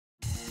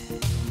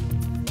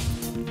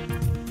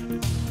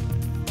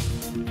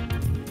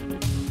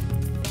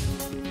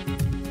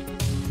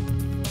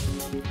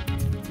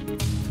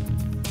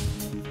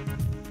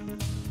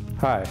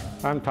Hi,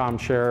 I'm Tom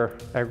Scher,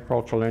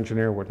 agricultural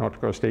engineer with North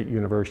Dakota State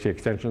University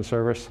Extension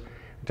Service.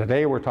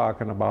 Today we're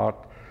talking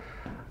about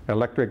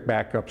electric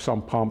backup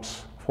sump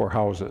pumps for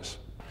houses.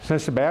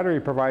 Since the battery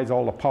provides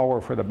all the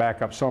power for the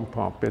backup sump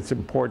pump, it's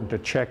important to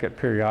check it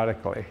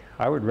periodically.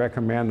 I would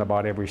recommend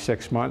about every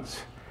 6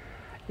 months.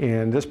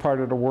 In this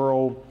part of the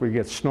world, we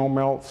get snow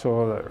melt,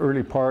 so the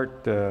early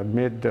part,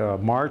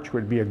 mid-March,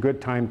 would be a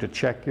good time to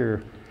check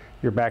your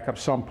backup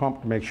sump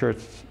pump to make sure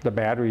the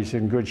battery's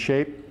in good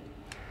shape.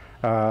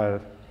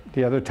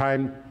 The other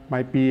time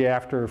might be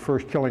after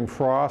first killing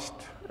frost.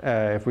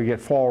 If we get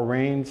fall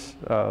rains,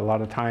 a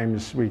lot of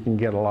times we can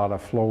get a lot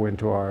of flow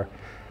into our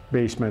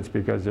basements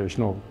because there's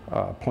no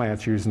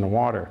plants using the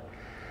water.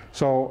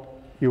 So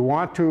you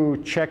want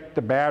to check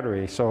the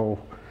battery. So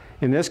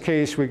in this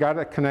case, we got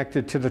it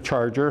connected to the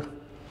charger,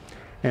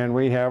 and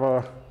we have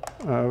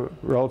a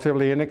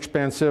relatively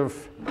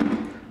inexpensive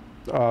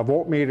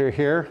voltmeter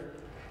here.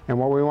 And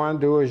what we want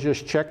to do is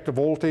just check the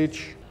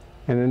voltage.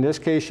 And in this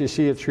case, you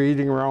see it's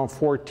reading around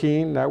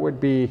 14.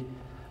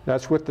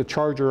 That's with the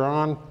charger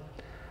on.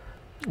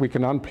 We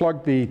can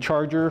unplug the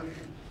charger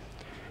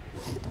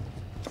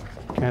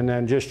and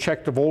then just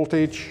check the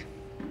voltage.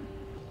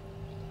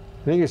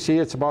 And you can see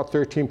it's about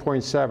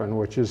 13.7,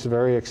 which is a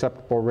very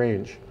acceptable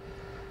range.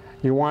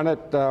 You want it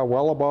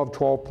well above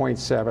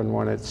 12.7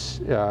 when it's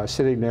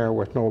sitting there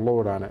with no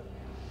load on it.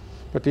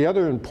 But the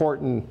other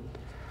important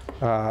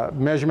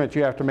measurement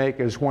you have to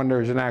make is when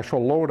there's an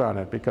actual load on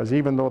it, because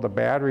even though the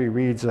battery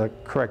reads a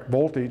correct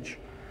voltage,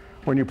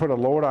 when you put a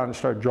load on and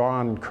start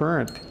drawing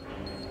current,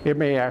 it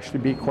may actually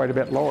be quite a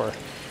bit lower.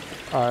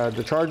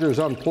 The charger is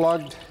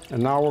unplugged,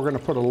 and now we're going to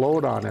put a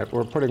load on it.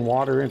 We're putting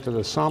water into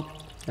the sump,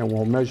 and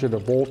we'll measure the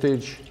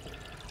voltage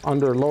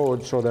under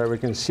load so that we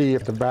can see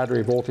if the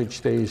battery voltage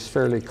stays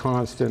fairly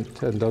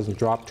constant and doesn't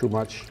drop too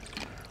much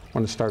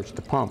when it starts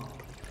to pump.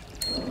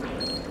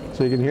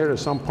 So you can hear the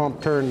sump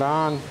pump turned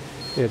on.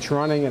 It's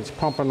running, it's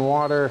pumping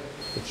water.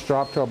 It's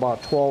dropped to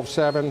about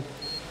 12.7.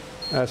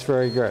 That's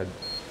very good.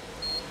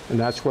 And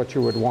that's what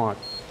you would want.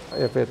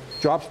 If it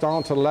drops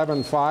down to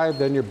 11.5,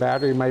 then your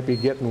battery might be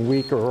getting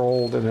weak or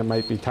old, and it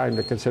might be time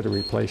to consider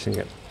replacing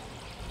it.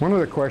 One of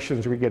the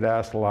questions we get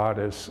asked a lot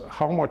is,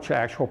 how much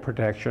actual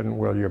protection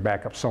will your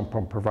backup sump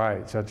pump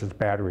provide, since it's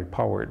battery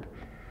powered?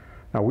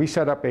 Now, we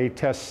set up a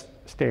test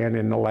stand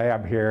in the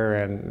lab here,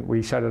 and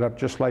we set it up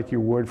just like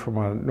you would from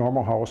a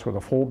normal house with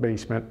a full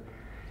basement.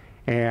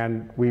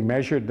 And we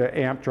measured the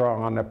amp draw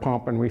on the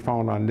pump, and we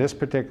found on this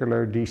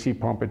particular DC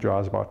pump it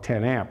draws about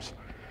 10 amps.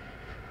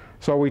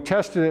 So we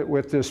tested it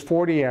with this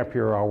 40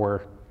 ampere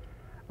hour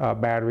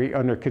battery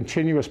under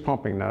continuous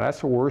pumping. Now that's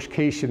the worst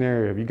case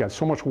scenario. If you got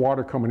so much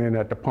water coming in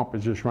that the pump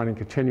is just running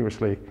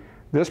continuously.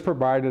 This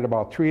provided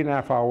about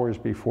 3.5 hours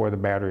before the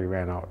battery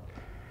ran out.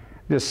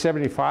 This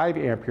 75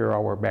 ampere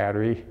hour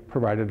battery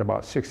provided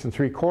about 6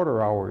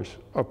 3/4 hours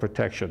of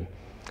protection.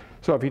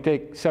 So if you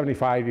take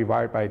 75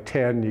 divided by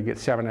 10, you get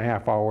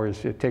 7.5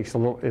 hours. It's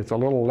a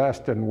little less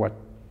than what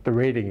the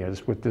rating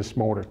is with this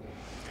motor.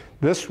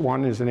 This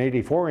one is an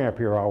 84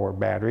 ampere hour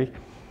battery,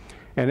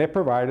 and it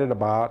provided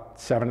about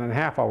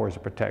 7.5 hours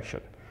of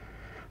protection.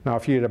 Now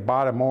if you'd have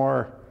bought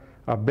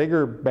a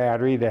bigger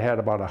battery that had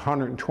about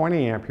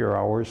 120 ampere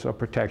hours of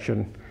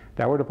protection,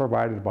 that would have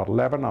provided about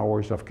 11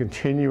 hours of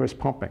continuous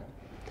pumping.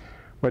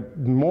 But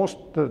most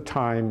of the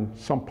time,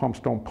 some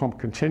pumps don't pump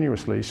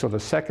continuously, so the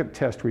second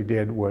test we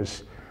did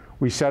was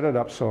we set it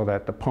up so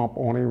that the pump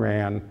only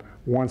ran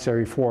once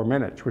every 4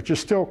 minutes, which is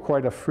still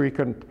quite a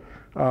frequent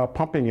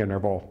pumping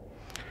interval.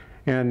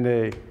 And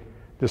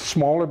the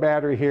smaller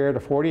battery here, the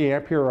 40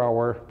 ampere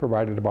hour,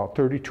 provided about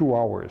 32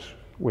 hours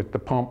with the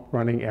pump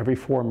running every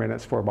 4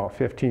 minutes for about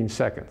 15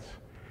 seconds.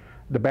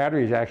 The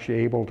battery is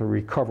actually able to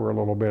recover a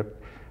little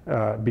bit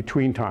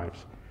between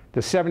times.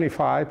 The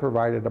 75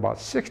 provided about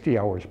 60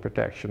 hours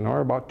protection,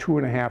 or about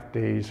 2.5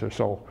 days or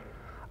so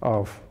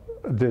of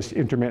this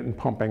intermittent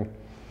pumping.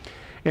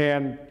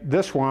 And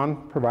this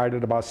one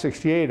provided about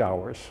 68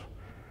 hours.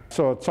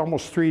 So it's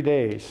almost 3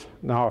 days.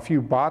 Now if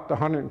you bought the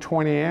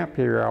 120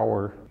 ampere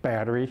hour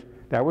battery,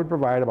 that would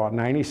provide about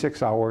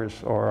 96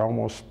 hours, or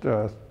almost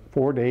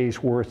 4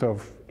 days worth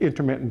of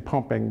intermittent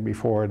pumping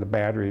before the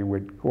battery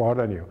would go out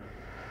on you.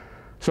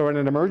 So in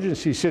an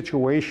emergency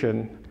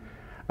situation,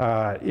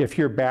 if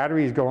your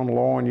battery is going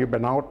low and you've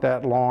been out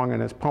that long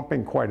and it's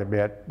pumping quite a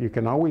bit, you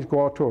can always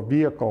go out to a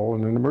vehicle.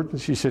 In an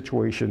emergency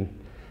situation,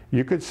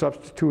 you could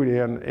substitute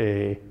in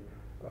a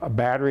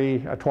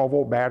battery, a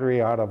 12-volt battery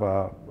out of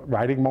a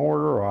riding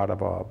mower, or out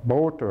of a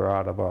boat, or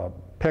out of a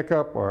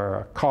pickup or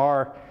a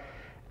car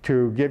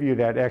to give you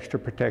that extra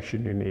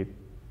protection you need.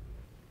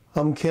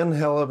 I'm Ken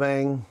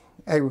Hellebang,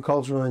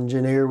 agricultural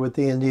engineer with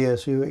the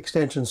NDSU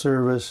Extension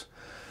Service.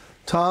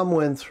 Tom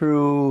went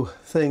through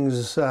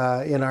things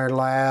in our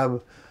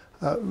lab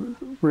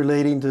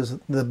relating to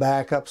the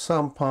backup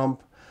sump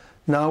pump.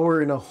 Now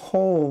we're in a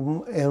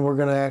home, and we're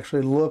going to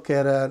actually look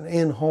at an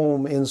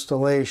in-home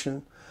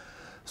installation.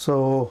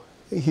 So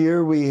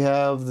here we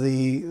have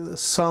the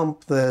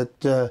sump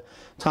that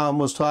Tom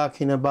was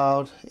talking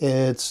about.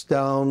 It's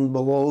down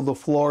below the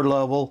floor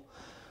level.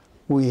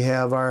 We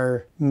have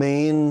our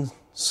main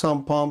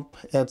sump pump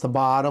at the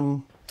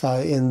bottom.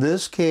 In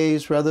this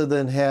case, rather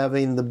than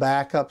having the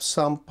backup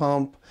sump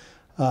pump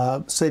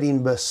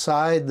sitting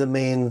beside the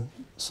main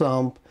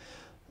sump,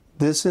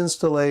 this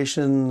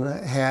installation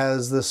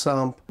has the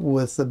sump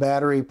with the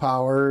battery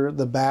power,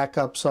 the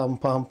backup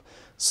sump pump,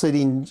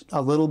 sitting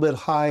a little bit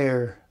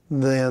higher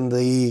than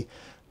the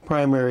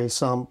primary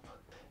sump.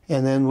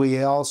 And then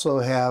we also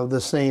have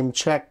the same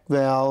check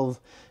valve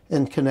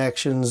and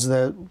connections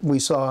that we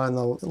saw in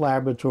the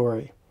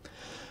laboratory.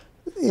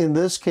 In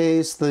this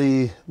case,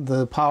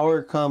 the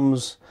power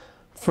comes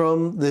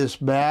from this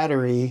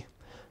battery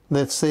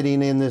that's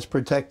sitting in this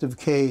protective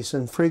case,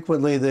 and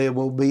frequently they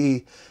will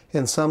be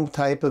in some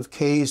type of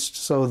case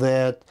so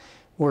that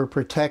we're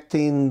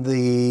protecting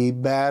the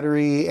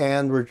battery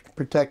and we're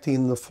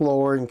protecting the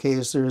floor in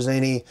case there's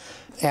any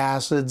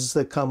acids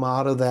that come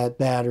out of that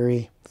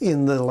battery.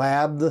 In the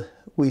lab,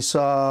 we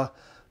saw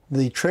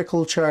the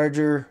trickle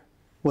charger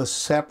was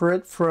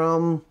separate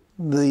from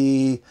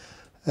the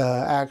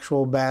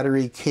actual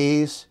battery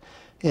case.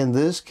 In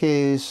this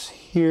case,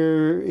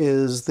 here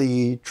is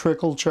the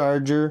trickle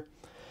charger,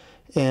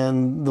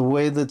 and the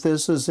way that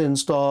this is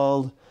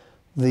installed,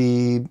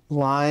 the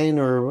line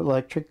or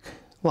electric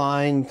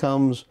line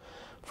comes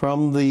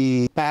from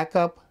the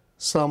backup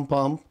sump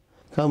pump,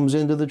 comes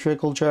into the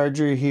trickle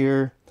charger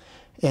here,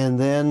 and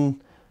then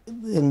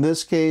in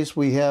this case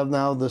we have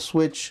now the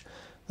switch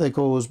that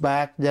goes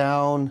back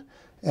down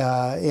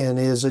and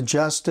is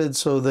adjusted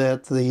so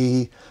that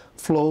the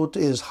float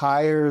is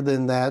higher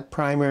than that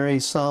primary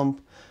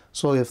sump.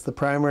 So if the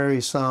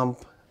primary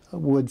sump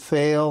would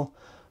fail,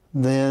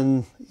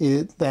 then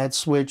that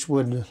switch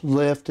would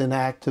lift and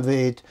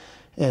activate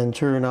and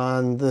turn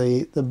on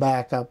the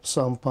backup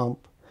sump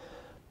pump.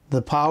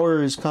 The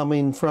power is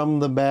coming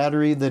from the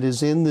battery that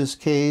is in this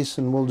case,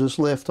 and we'll just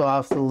lift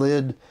off the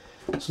lid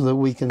so that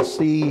we can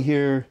see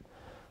here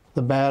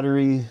the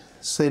battery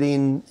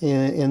sitting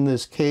in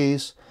this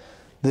case.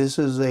 This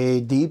is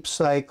a deep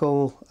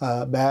cycle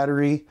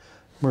battery,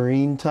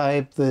 marine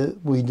type,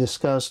 that we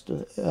discussed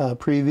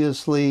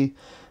previously,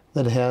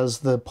 that has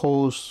the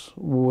posts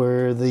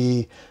where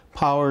the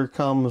power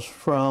comes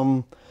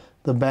from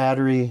the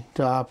battery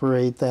to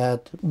operate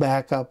that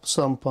backup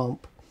sump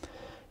pump.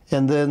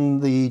 And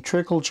then the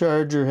trickle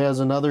charger has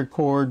another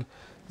cord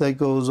that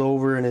goes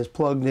over and is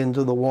plugged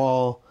into the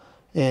wall,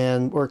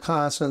 and we're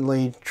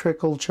constantly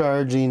trickle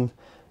charging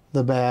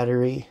the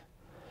battery.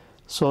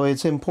 So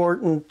it's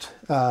important,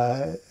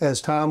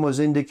 as Tom was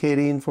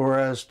indicating, for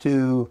us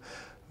to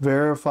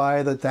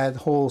verify that that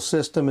whole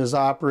system is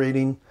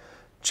operating,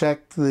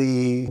 check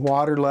the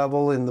water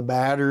level in the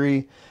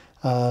battery,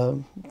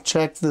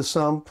 check the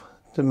sump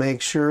to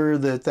make sure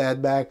that that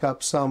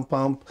backup sump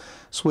pump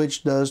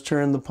switch does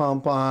turn the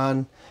pump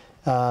on,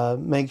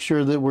 make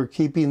sure that we're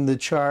keeping the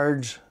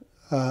charge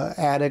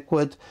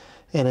adequate.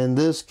 And in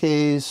this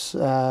case,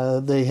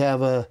 they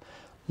have a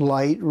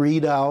light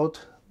readout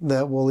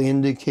that will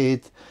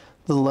indicate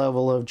the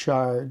level of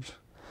charge.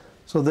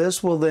 So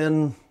this will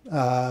then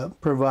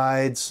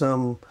provide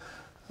some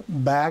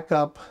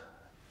backup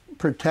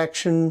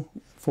protection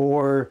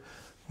for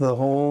the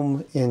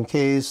home in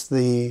case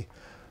the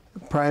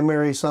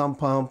primary sump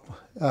pump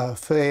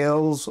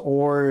fails,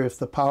 or if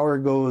the power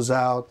goes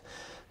out,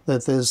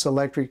 that this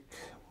electric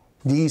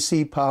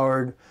DC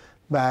powered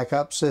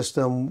backup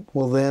system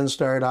will then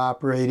start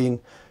operating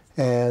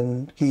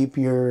and keep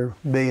your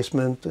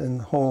basement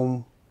and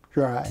home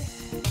dry.